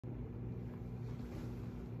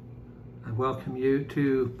I welcome you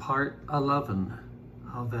to part 11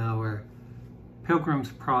 of our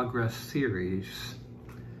Pilgrims Progress series.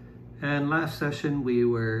 And last session we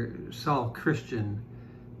saw Christian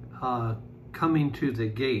coming to the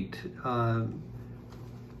gate and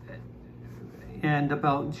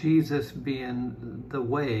about Jesus being the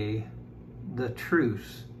way, the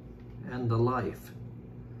truth, and the life.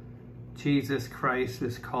 Jesus Christ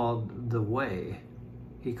is called the way.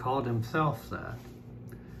 He called himself that.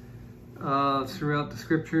 Throughout the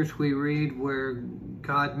scriptures we read where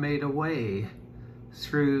God made a way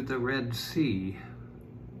through the Red Sea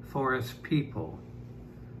for his people.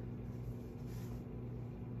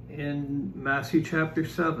 In Matthew chapter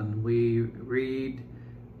 7 we read,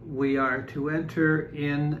 we are to enter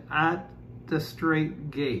in at the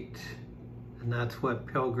straight gate. And that's what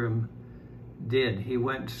Pilgrim did. He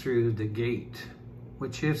went through the gate,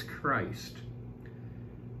 which is Christ.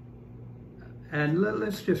 And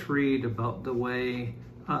let's just read about the way,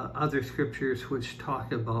 other scriptures which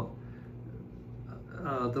talk about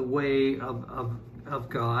the way of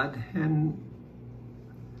God, and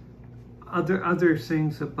other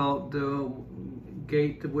things about the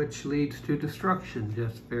gate which leads to destruction,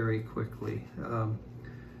 just very quickly.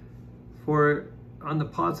 For on the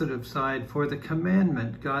positive side, for the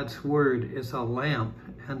commandment, God's word is a lamp,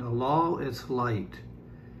 and the law is light,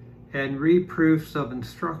 and reproofs of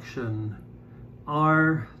instruction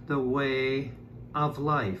are the way of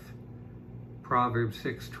life. Proverbs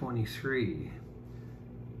 6:23.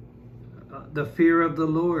 The fear of the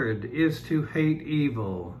Lord is to hate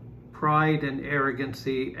evil, pride and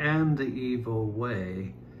arrogancy, and the evil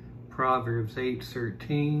way. Proverbs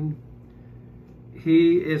 8:13.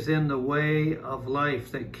 He is in the way of life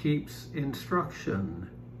that keeps instruction.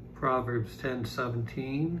 Proverbs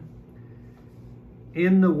 10:17.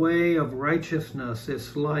 In the way of righteousness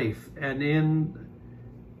is life, and in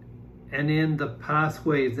the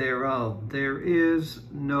pathway thereof there is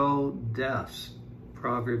no death.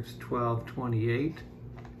 Proverbs 12:28.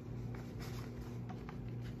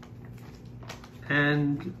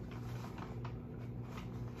 And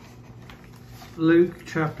Luke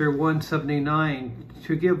chapter 179,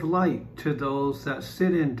 to give light to those that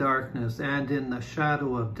sit in darkness and in the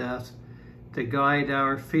shadow of death, to guide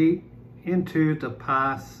our feet into the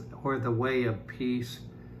path or the way of peace.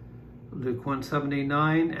 Luke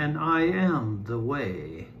 179, and I am the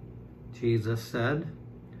way. Jesus said,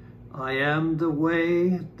 I am the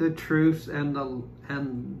way, the truth, and the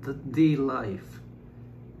life.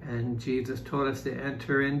 And Jesus taught us to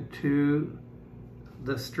enter into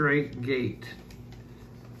the straight gate.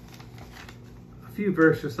 A few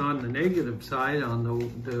verses on the negative side, on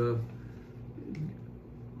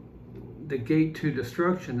the gate to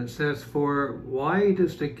destruction. It says, for wide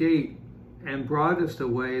is the gate and broad is the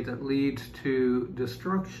way that leads to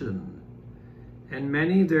destruction, and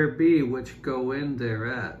many there be which go in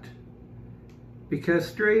thereat. Because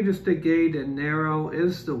strait is the gate and narrow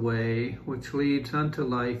is the way which leads unto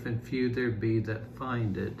life, and few there be that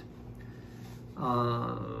find it.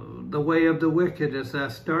 The way of the wicked is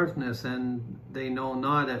as darkness, and they know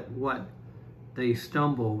not at what they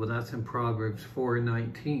stumble. But that's in Proverbs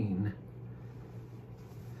 4:19.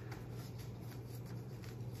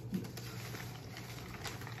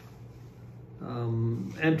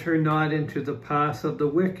 Enter not into the path of the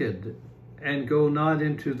wicked, and go not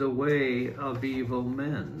into the way of evil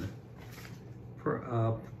men.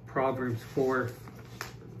 Proverbs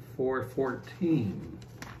 4:14.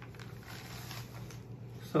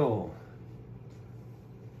 So,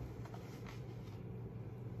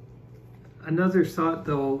 another thought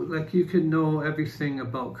though, like you can know everything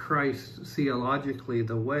about Christ theologically,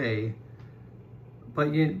 the way,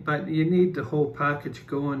 but you need the whole package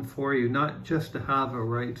going for you, not just to have a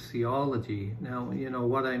right theology. Now, you know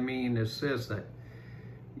what I mean is this, that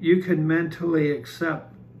you can mentally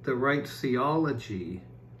accept the right theology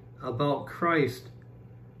about Christ,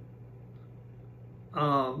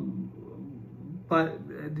 but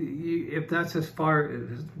if that's as far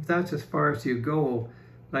as you go,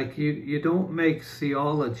 like you don't make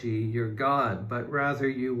theology your God, but rather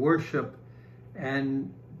you worship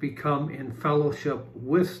and become in fellowship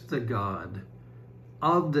with the God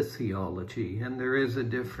of the theology, and there is a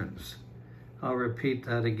difference. I'll repeat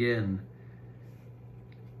that again.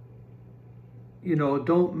 You know,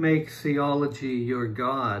 don't make theology your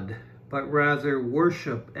God, but rather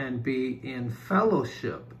worship and be in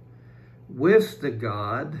fellowship with the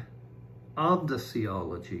God of the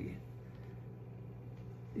theology.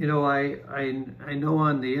 You know, I know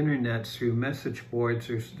on the internet through message boards,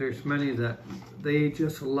 there's many that they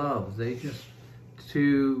just love. They just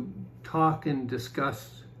to talk and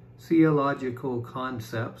discuss theological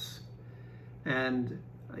concepts And,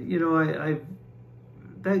 you know,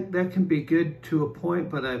 that can be good to a point,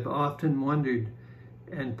 but I've often wondered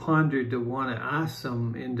and pondered to want to ask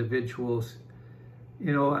some individuals,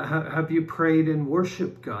 you know, have you prayed and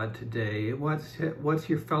worshiped God today? What's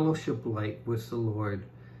your fellowship like with the Lord?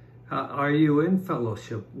 Are you in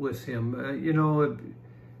fellowship with Him? You know,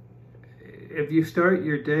 if you start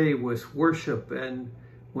your day with worship and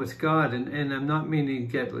with God, and I'm not meaning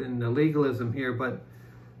to get in the legalism here, but,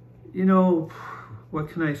 you know, what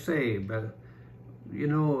can I say? But, you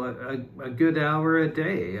know, a good hour a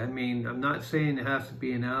day. I mean, I'm not saying it has to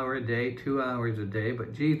be an hour a day, 2 hours a day,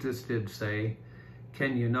 but Jesus did say,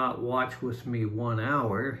 can you not watch with me 1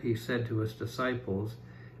 hour? He said to his disciples.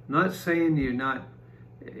 I'm not saying you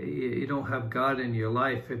don't have God in your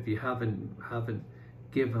life if you haven't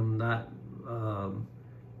given him that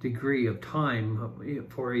degree of time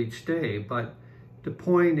for each day, but the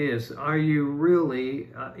point is, are you really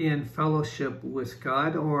in fellowship with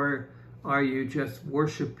God, or are you just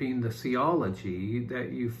worshiping the theology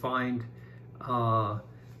that you find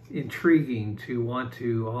intriguing to want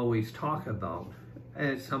to always talk about?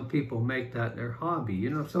 And some people make that their hobby, you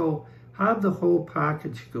know. So have the whole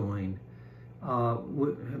package going,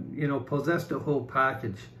 you know, possess the whole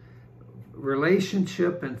package.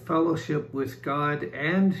 Relationship and fellowship with God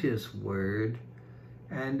and His Word,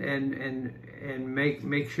 and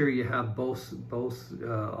make sure you have both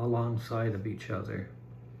alongside of each other,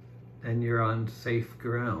 and you're on safe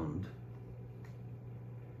ground.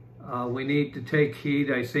 We need to take heed,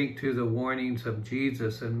 I think, to the warnings of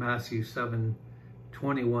Jesus in Matthew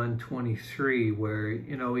 7:21-23, where,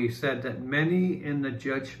 you know, He said that many in the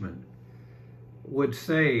judgment would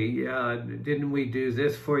say, didn't we do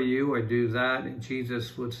this for you or do that? And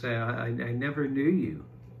Jesus would say, I never knew you.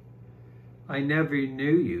 I never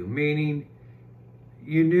knew you, meaning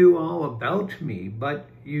you knew all about me, but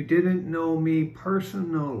you didn't know me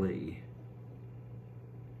personally.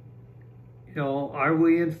 You know, are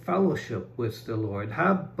we in fellowship with the Lord?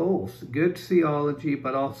 Have both good theology,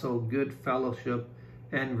 but also good fellowship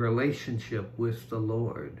and relationship with the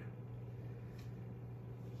Lord.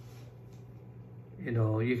 You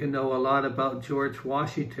know, you can know a lot about George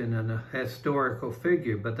Washington and a historical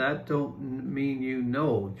figure, but that don't mean you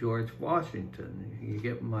know George Washington. You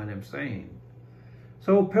get what I'm saying?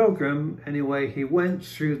 So Pilgrim, anyway, he went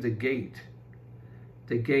through the gate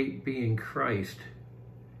being Christ.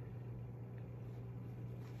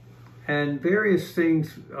 And various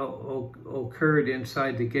things occurred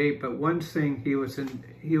inside the gate, but one thing, he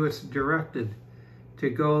was directed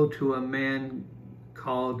to go to a man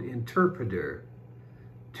called Interpreter,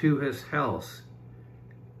 to his house,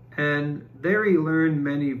 and there he learned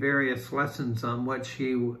many various lessons on which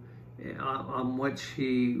he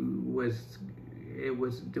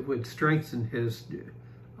would strengthen his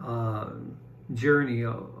journey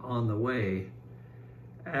on the way.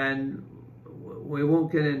 And we won't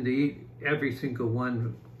get into every single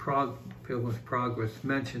one Pilgrim's Progress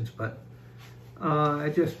mentions, but I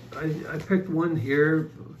picked one here.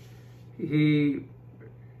 He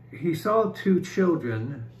saw two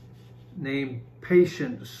children named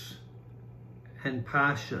Patience and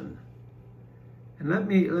Passion. And let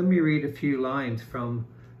me read a few lines from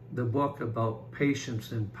the book about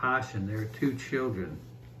patience and passion. There are two children.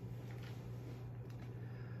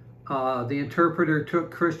 The interpreter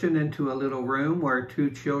took Christian into a little room where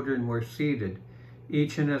two children were seated,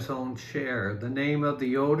 each in his own chair. The name of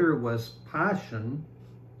the older was Passion,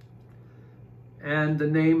 and the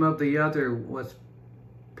name of the other was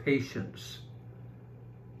Patience.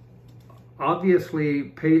 Obviously,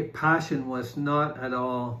 Passion was not at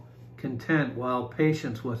all content, while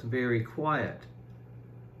Patience was very quiet.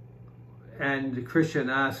 And Christian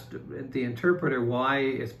asked the interpreter, why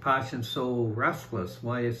is Passion so restless?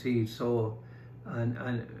 Why is he so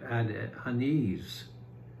at unease?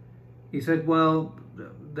 He said, well,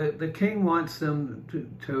 the king wants them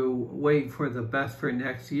to wait for the best for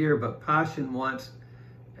next year, but Passion wants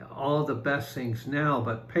all the best things now,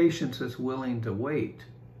 but Patience is willing to wait.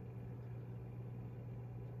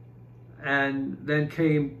 And then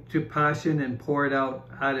came to Passion and poured out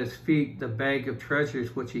at his feet the bag of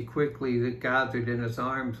treasures, which he quickly gathered in his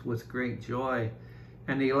arms with great joy.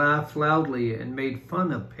 And he laughed loudly and made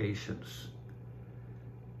fun of Patience.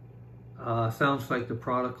 Sounds like the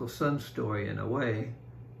prodigal son story in a way.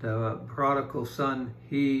 The prodigal son,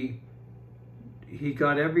 he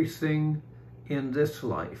got everything in this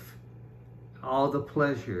life, all the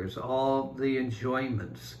pleasures, all the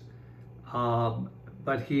enjoyments,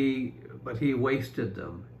 but he wasted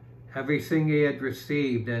them, everything he had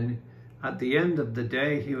received, and at the end of the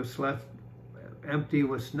day he was left empty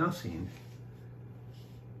with nothing.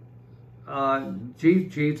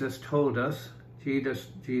 Jesus told us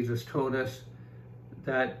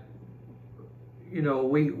that, you know,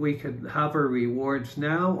 we could have our rewards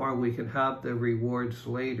now, or we could have the rewards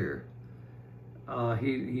later.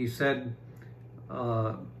 He said,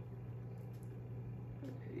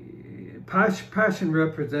 passion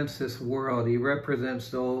represents this world. He represents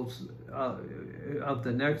those of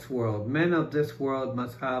the next world. Men of this world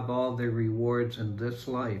must have all their rewards in this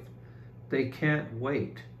life. They can't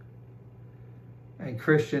wait. And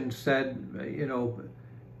Christian said, you know,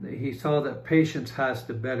 he saw that patience has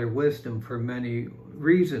the better wisdom for many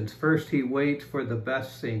reasons. First, he waits for the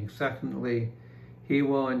best thing. Secondly, he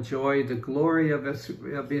will enjoy the glory of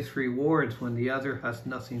his rewards when the other has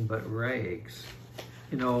nothing but rags.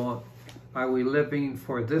 You know, are we living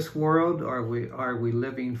for this world, or are we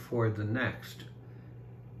living for the next?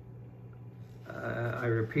 I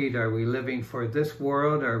repeat, are we living for this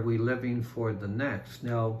world, or are we living for the next?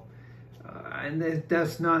 Now, and it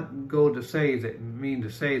does not mean to say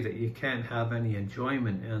that you can't have any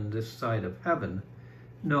enjoyment on this side of heaven.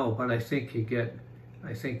 No, but I think you get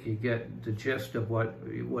the gist of what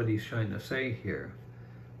he's trying to say here.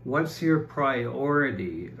 What's your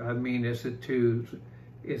priority? I mean, is it to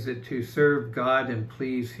serve God and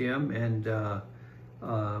please Him? And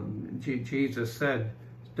Jesus said,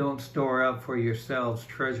 "Don't store up for yourselves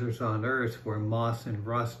treasures on earth, where moth and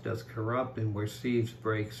rust does corrupt, and where thieves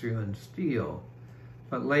break through and steal.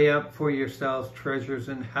 But lay up for yourselves treasures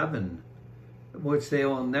in heaven, which they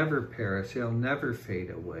will never perish, they'll never fade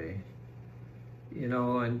away." You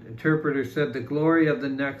know, an interpreter said, "The glory of the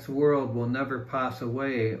next world will never pass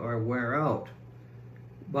away or wear out,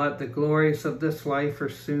 but the glories of this life are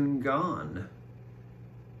soon gone.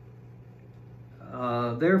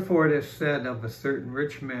 Therefore it is said of a certain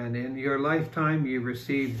rich man, in your lifetime you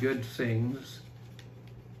received good things,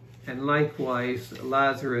 and likewise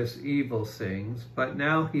Lazarus evil things, but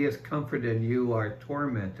now he is comforted and you are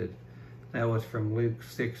tormented." That was from Luke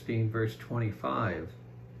 16, verse 25.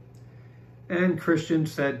 And Christian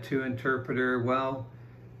said to interpreter, "Well,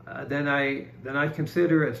 then I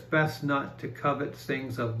consider it's best not to covet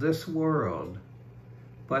things of this world,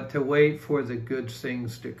 but to wait for the good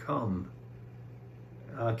things to come."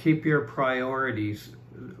 Keep your priorities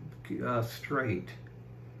straight.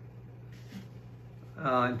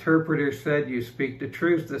 Interpreter said, "You speak the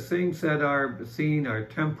truth. The things that are seen are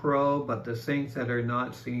temporal, but the things that are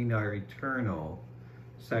not seen are eternal."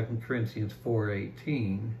 2 Corinthians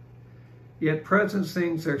 4:18. Yet present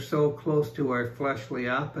things are so close to our fleshly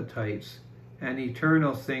appetites, and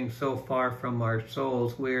eternal things so far from our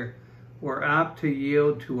souls, we're apt to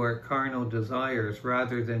yield to our carnal desires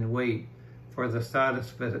rather than wait for the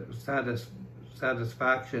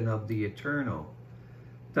satisfaction of the eternal.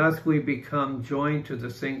 Thus we become joined to the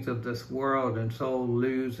things of this world and so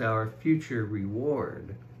lose our future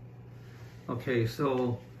reward. Okay,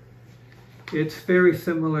 so it's very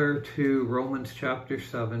similar to Romans chapter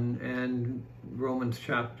 7 and Romans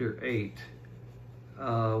chapter 8,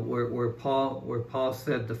 where Paul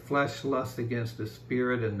said the flesh lusts against the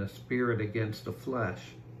spirit and the spirit against the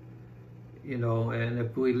flesh. You know, and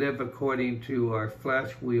if we live according to our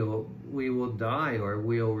flesh, we will die, or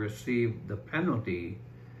we'll receive the penalty.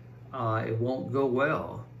 It won't go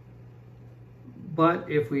well. But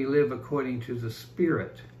if we live according to the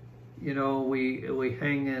Spirit, you know, we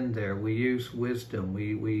hang in there. We use wisdom.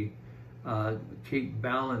 We keep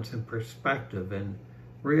balance and perspective, and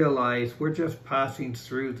realize we're just passing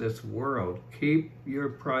through this world. Keep your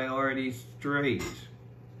priorities straight.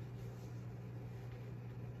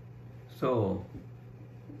 So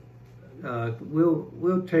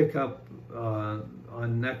we'll take up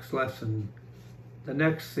on next lesson the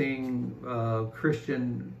next thing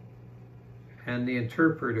Christian and the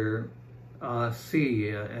interpreter see,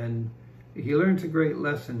 and he learns a great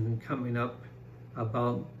lesson coming up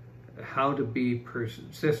about how to be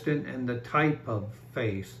persistent and the type of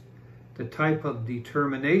faith, the type of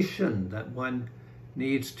determination that one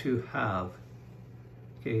needs to have.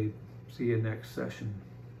 Okay, see you next session.